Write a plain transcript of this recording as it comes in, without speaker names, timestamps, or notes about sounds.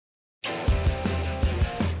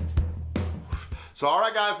So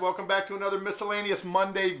alright guys, welcome back to another Miscellaneous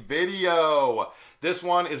Monday video. This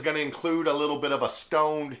one is going to include a little bit of a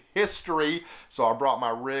stoned history. So I brought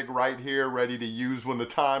my rig right here ready to use when the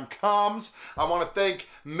time comes. I want to thank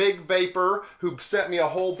Mig Vapor who sent me a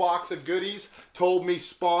whole box of goodies. Told me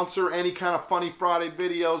sponsor any kind of Funny Friday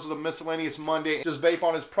videos with a Miscellaneous Monday. Just vape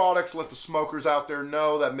on his products. Let the smokers out there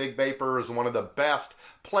know that Mig Vapor is one of the best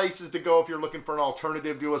places to go if you're looking for an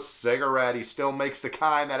alternative to a cigarette. He still makes the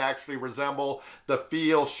kind that actually resemble the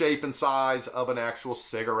feel, shape, and size of an actual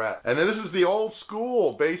cigarette. And then this is the old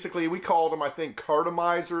school. Basically, we called them, I think,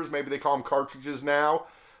 cartomizers. Maybe they call them cartridges now.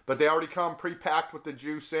 But they already come pre-packed with the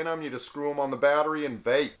juice in them. You just screw them on the battery and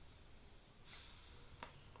vape.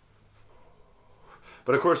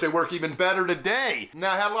 But of course they work even better today.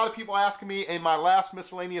 Now I had a lot of people asking me in my last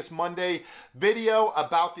Miscellaneous Monday video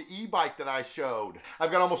about the e-bike that I showed. I've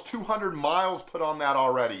got almost 200 miles put on that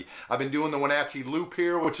already. I've been doing the Wenatchee Loop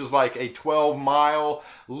here, which is like a 12-mile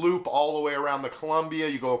loop all the way around the Columbia.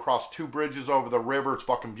 You go across 2 bridges over the river. It's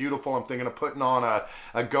fucking beautiful. I'm thinking of putting on a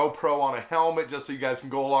GoPro on a helmet just so you guys can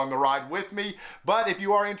go along the ride with me. But if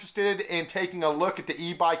you are interested in taking a look at the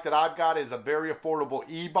e-bike that I've got, is a very affordable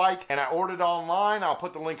e-bike, and I ordered online. I'll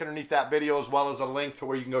put the link underneath that video as well as a link to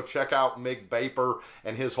where you can go check out Mig Vapor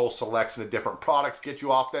and his whole selection of different products. Get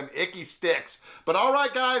you off them icky sticks. But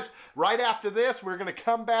alright guys, right after this we're going to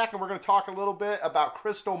come back and we're going to talk a little bit about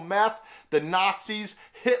crystal meth, the Nazis,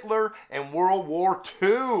 Hitler, and World War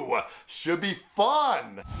II. Should be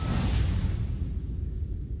fun.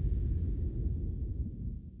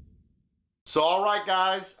 So alright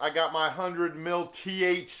guys, I got my 100 ml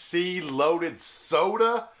THC loaded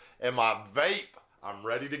soda and my vape. I'm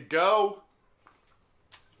ready to go.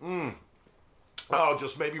 Oh,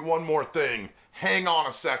 just maybe one more thing. Hang on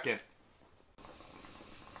a second.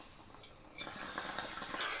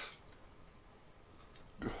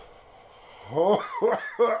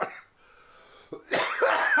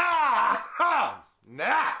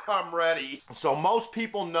 Now I'm ready. So most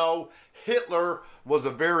people know Hitler was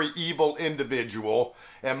a very evil individual,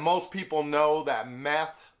 and most people know that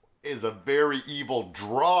meth is a very evil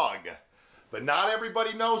drug. But not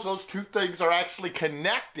everybody knows those two things are actually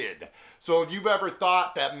connected. So if you've ever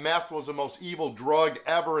thought that meth was the most evil drug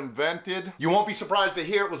ever invented, you won't be surprised to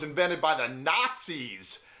hear it was invented by the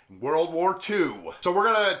Nazis in World War II. So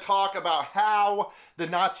we're going to talk about how the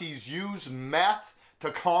Nazis used meth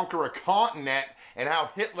to conquer a continent and how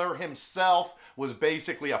Hitler himself was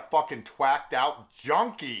basically a fucking twacked out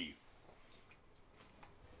junkie.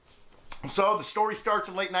 So the story starts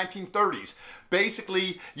in late 1930s.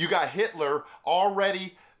 Basically, you got Hitler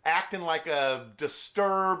already acting like a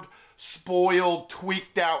disturbed, spoiled,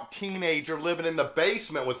 tweaked out teenager living in the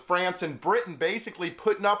basement with France and Britain basically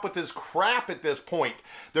putting up with his crap at this point.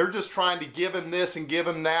 They're just trying to give him this and give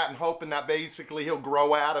him that and hoping that basically he'll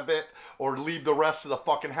grow out of it or leave the rest of the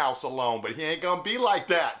fucking house alone. But he ain't gonna be like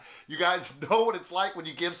that. You guys know what it's like when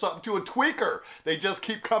you give something to a tweaker. They just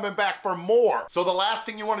keep coming back for more. So the last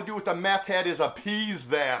thing you want to do with a meth head is appease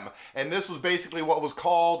them. And this was basically what was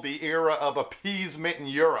called the era of appeasement in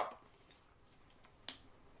Europe.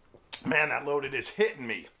 Man, that loaded is hitting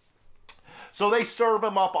me. So they serve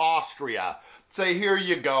him up Austria. Say, here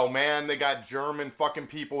you go, man. They got German fucking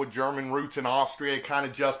people with German roots in Austria. Kind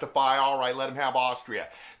of justify, all right, let him have Austria.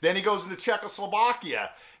 Then he goes into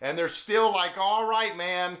Czechoslovakia. And they're still like, all right,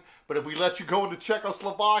 man, but if we let you go into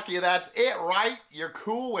Czechoslovakia, that's it, right? You're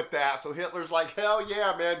cool with that. So Hitler's like, hell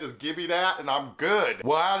yeah, man, just give me that and I'm good.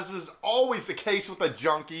 Well, as is always the case with a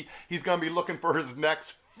junkie, he's going to be looking for his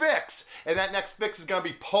next fix. And that next fix is going to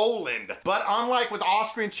be Poland. But unlike with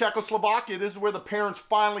Austria and Czechoslovakia, this is where the parents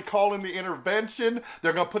finally call in the intervention.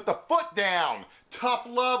 They're going to put the foot down. Tough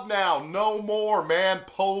love now. No more, man.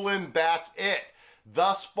 Poland, that's it.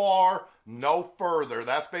 Thus far, no further.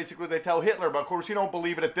 That's basically what they tell Hitler, but of course you don't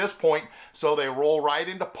believe it at this point, so they roll right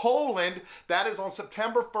into Poland. That is on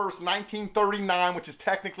September 1st, 1939, which is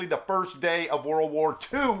technically the first day of World War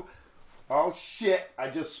II. Oh shit,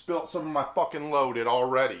 I just spilt some of my fucking loaded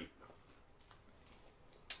already.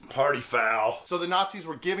 Party foul. So the Nazis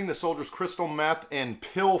were giving the soldiers crystal meth in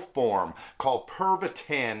pill form called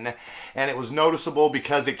Pervitin, and it was noticeable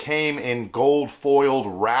because it came in gold foiled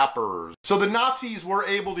wrappers. So the Nazis were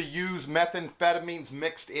able to use methamphetamines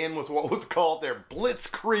mixed in with what was called their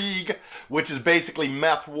blitzkrieg, which is basically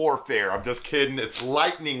meth warfare. I'm just kidding, it's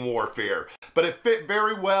lightning warfare. But it fit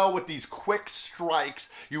very well with these quick strikes.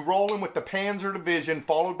 You roll in with the Panzer Division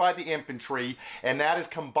followed by the infantry, and that is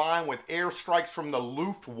combined with airstrikes from the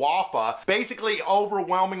Luftwaffe, basically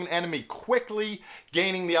overwhelming an enemy quickly,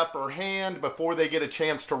 gaining the upper hand before they get a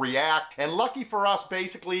chance to react. And lucky for us,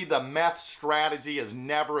 basically the meth strategy is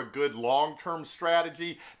never a good long long-term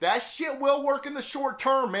strategy. That shit will work in the short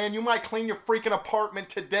term, man. You might clean your freaking apartment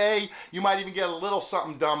today. You might even get a little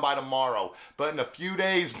something done by tomorrow. But in a few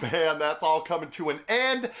days, man, that's all coming to an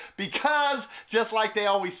end, because just like they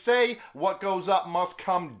always say, what goes up must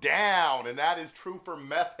come down. And that is true for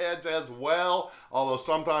meth heads as well, although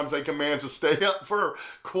sometimes they can manage to stay up for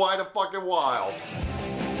quite a fucking while.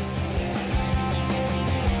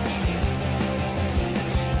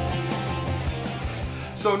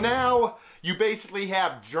 So now you basically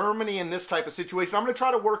have Germany in this type of situation. I'm going to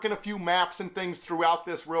try to work in a few maps and things throughout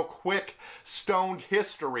this real quick stoned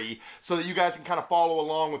history so that you guys can kind of follow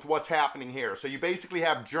along with what's happening here. So you basically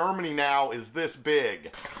have Germany now is this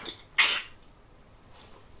big.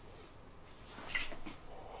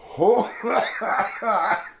 What?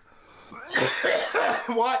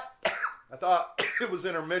 I thought it was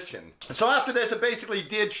intermission. So after this, it basically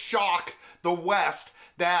did shock the West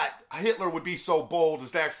that Hitler would be so bold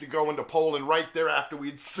as to actually go into Poland right there after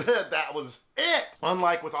we'd said that was it.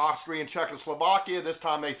 Unlike with Austria and Czechoslovakia, this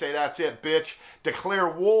time they say, that's it, bitch.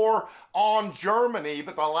 Declare war on Germany,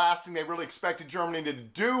 but the last thing they really expected Germany to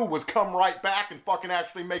do was come right back and fucking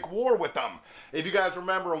actually make war with them. If you guys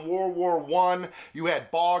remember in World War I, you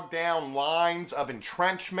had bogged down lines of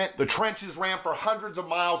entrenchment. The trenches ran for hundreds of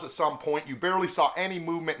miles at some point. You barely saw any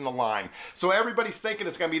movement in the line. So everybody's thinking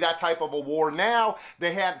it's going to be that type of a war now.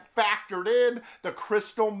 They had factored in the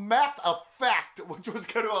crystal meth effect, which was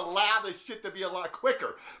going to allow this shit to be a lot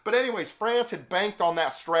quicker. But anyways, France had banked on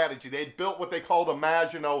that strategy. They had built what they call the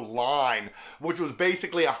Maginot Line, which was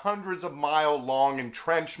basically a hundreds of mile long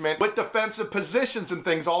entrenchment with defensive positions and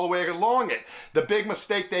things all the way along it. The big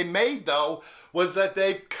mistake they made, though, was that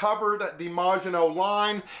they covered the Maginot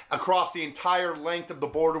Line across the entire length of the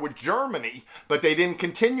border with Germany, but they didn't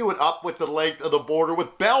continue it up with the length of the border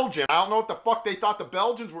with Belgium. I don't know what the fuck they thought the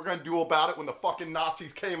Belgians were going to do about it when the fucking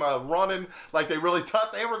Nazis came running, like they really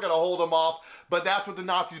thought they were going to hold them off. But that's what the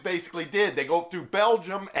Nazis basically did. They go through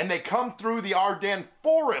Belgium and they come through the Ardennes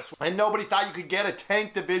forest. And nobody thought you could get a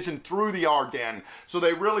tank division through the Ardennes. So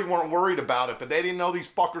they really weren't worried about it. But they didn't know these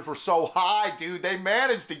fuckers were so high, dude. They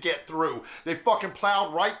managed to get through. They fucking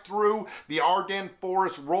plowed right through the Ardennes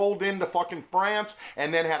forest, rolled into fucking France,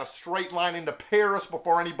 and then had a straight line into Paris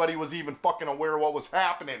before anybody was even fucking aware of what was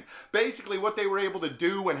happening. Basically what they were able to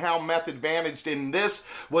do and how Meth advantaged in this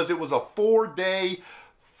was it was a 4-day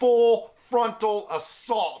full frontal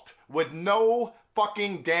assault with no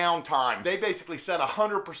fucking downtime. They basically sent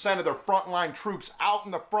 100% of their frontline troops out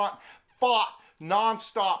in the front, fought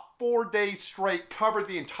non-stop 4 days straight, covered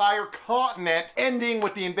the entire continent, ending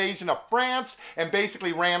with the invasion of France, and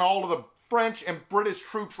basically ran all of the French and British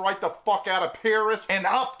troops right the fuck out of Paris and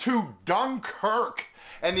up to Dunkirk.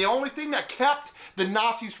 And the only thing that kept the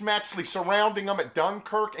Nazis from actually surrounding them at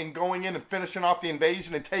Dunkirk and going in and finishing off the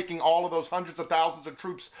invasion and taking all of those hundreds of thousands of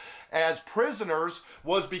troops as prisoners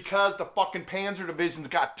was because the fucking panzer divisions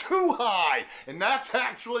got too high. And that's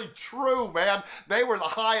actually true, man. They were the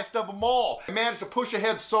highest of them all. They managed to push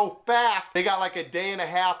ahead so fast, they got like a day and a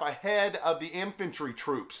half ahead of the infantry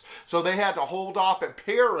troops. So they had to hold off at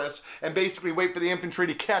Paris and basically wait for the infantry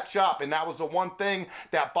to catch up. And that was the one thing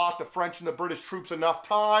that bought the French and the British troops enough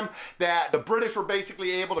time that the British were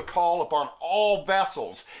basically able to call upon all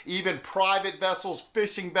vessels, even private vessels,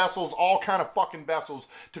 fishing vessels, all kind of fucking vessels,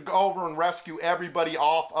 to go over and rescue everybody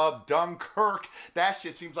off of Dunkirk. That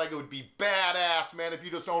shit seems like it would be badass, man, if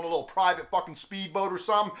you just own a little private fucking speedboat or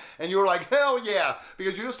something, and you were like, hell yeah,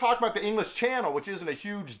 because you're just talking about the English Channel, which isn't a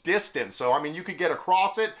huge distance, so I mean, you could get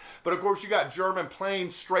across it, but of course you got German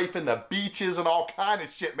planes strafing the beaches and all kind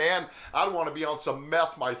of shit, man. I'd want to be on some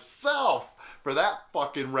meth myself for that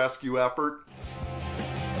fucking rescue effort.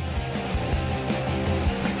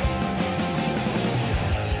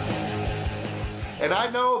 And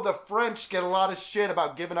I know the French get a lot of shit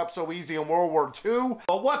about giving up so easy in World War II,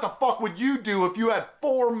 but what the fuck would you do if you had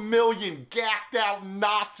 4 million gacked out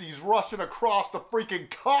Nazis rushing across the freaking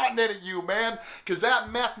continent at you, man? Because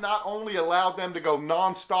that meth not only allowed them to go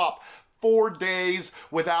nonstop 4 days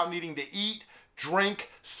without needing to eat, drink,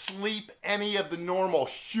 sleep, any of the normal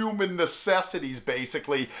human necessities,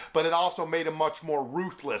 basically, but it also made them much more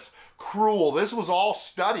ruthless, cruel. This was all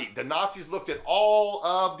studied. The Nazis looked at all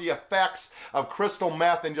of the effects of crystal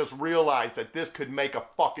meth and just realized that this could make a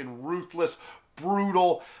fucking ruthless,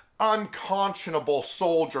 brutal, unconscionable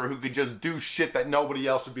soldier who could just do shit that nobody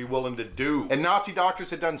else would be willing to do. And Nazi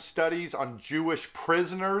doctors had done studies on Jewish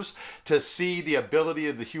prisoners to see the ability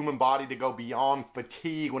of the human body to go beyond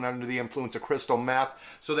fatigue when under the influence of crystal meth.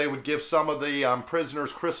 So they would give some of the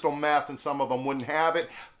prisoners crystal meth and some of them wouldn't have it.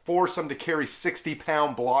 force them to carry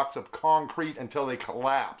 60-pound blocks of concrete until they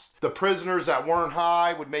collapsed. The prisoners that weren't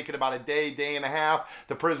high would make it about a day, day and a half.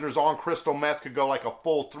 The prisoners on crystal meth could go like a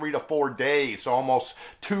full 3 to 4 days, so almost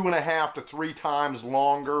 2.5 to 3 times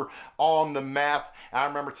longer on the meth. I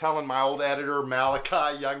remember telling my old editor,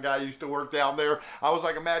 Malachi, young guy used to work down there, I was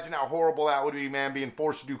like, imagine how horrible that would be, man, being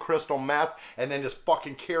forced to do crystal meth and then just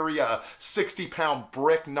fucking carry a 60-pound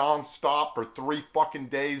brick non-stop for 3 fucking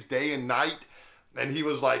days, day and night. And he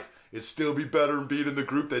was like, it'd still be better than being in the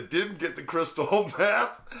group that didn't get the crystal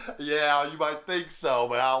meth. Yeah, you might think so,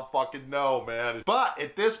 but I don't fucking know, man. But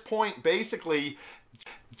at this point, basically,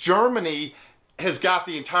 Germany has got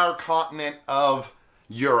the entire continent of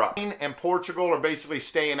Europe. And Portugal are basically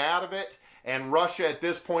staying out of it. And Russia at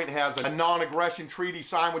this point has a non-aggression treaty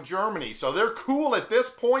signed with Germany. So they're cool at this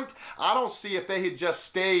point. I don't see if they had just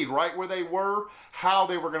stayed right where they were, how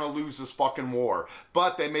they were going to lose this fucking war.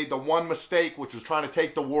 But they made the one mistake, which was trying to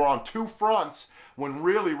take the war on 2 fronts, when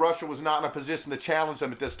really Russia was not in a position to challenge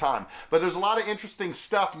them at this time. But there's a lot of interesting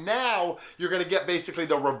stuff. Now you're going to get basically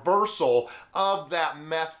the reversal of that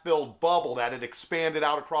meth-filled bubble that had expanded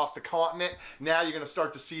out across the continent. Now you're going to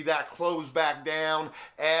start to see that close back down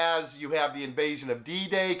as you have the invasion of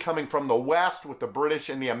D-Day coming from the West with the British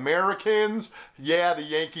and the Americans. Yeah, the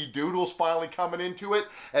Yankee Doodles finally coming into it.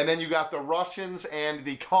 And then you got the Russians and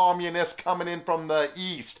the communists coming in from the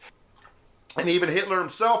East. And even Hitler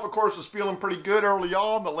himself, of course, was feeling pretty good early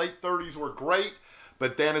on. The late 30s were great.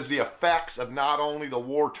 But then as the effects of not only the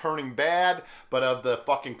war turning bad, but of the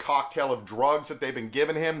fucking cocktail of drugs that they've been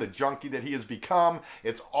giving him, the junkie that he has become,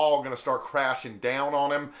 it's all going to start crashing down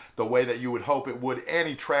on him the way that you would hope it would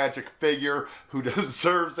any tragic figure who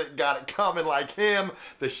deserves it, got it coming like him.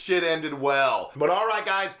 The shit ended well. But all right,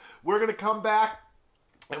 guys, we're going to come back.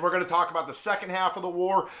 And we're going to talk about the second half of the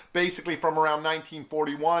war, basically from around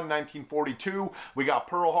 1941, 1942. We got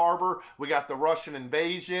Pearl Harbor, we got the Russian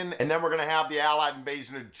invasion, and then we're going to have the Allied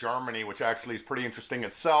invasion of Germany, which actually is pretty interesting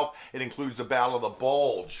itself. It includes the Battle of the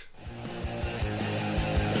Bulge.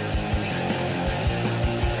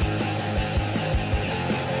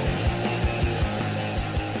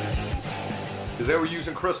 Because they were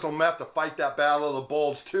using crystal meth to fight that Battle of the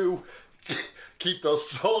Bulge too. Keep those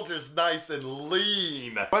soldiers nice and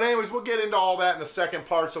lean. But anyways, we'll get into all that in the second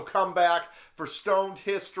part, so come back for Stoned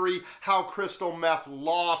History, how crystal meth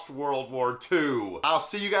lost World War II. I'll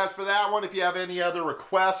see you guys for that one. If you have any other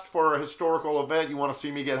requests for a historical event you want to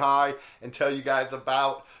see me get high and tell you guys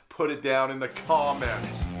about, put it down in the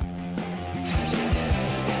comments.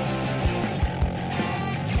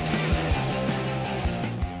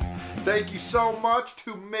 Thank you so much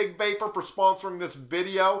to Mig Vapor for sponsoring this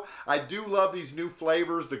video. I do love these new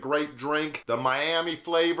flavors, the grape drink, the Miami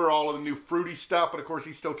flavor, all of the new fruity stuff, but of course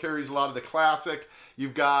he still carries a lot of the classic.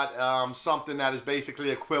 You've got something that is basically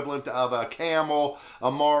equivalent of a Camel, a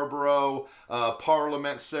Marlboro,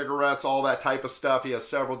 Parliament cigarettes, all that type of stuff. He has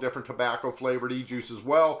several different tobacco flavored e-juice as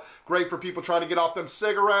well. Great for people trying to get off them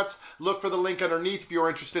cigarettes. Look for the link underneath if you're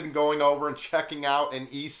interested in going over and checking out an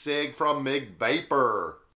e-cig from Mig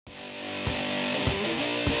Vapor.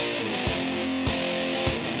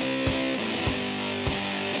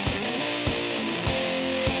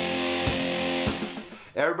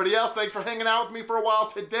 Everybody else, thanks for hanging out with me for a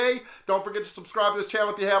while today. Don't forget to subscribe to this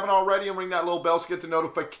channel if you haven't already and ring that little bell to get the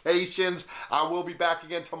notifications. I will be back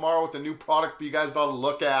again tomorrow with a new product for you guys to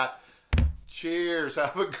look at. Cheers.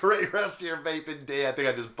 Have a great rest of your vaping day. I think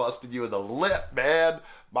I just busted you in the lip, man.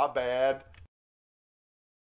 My bad.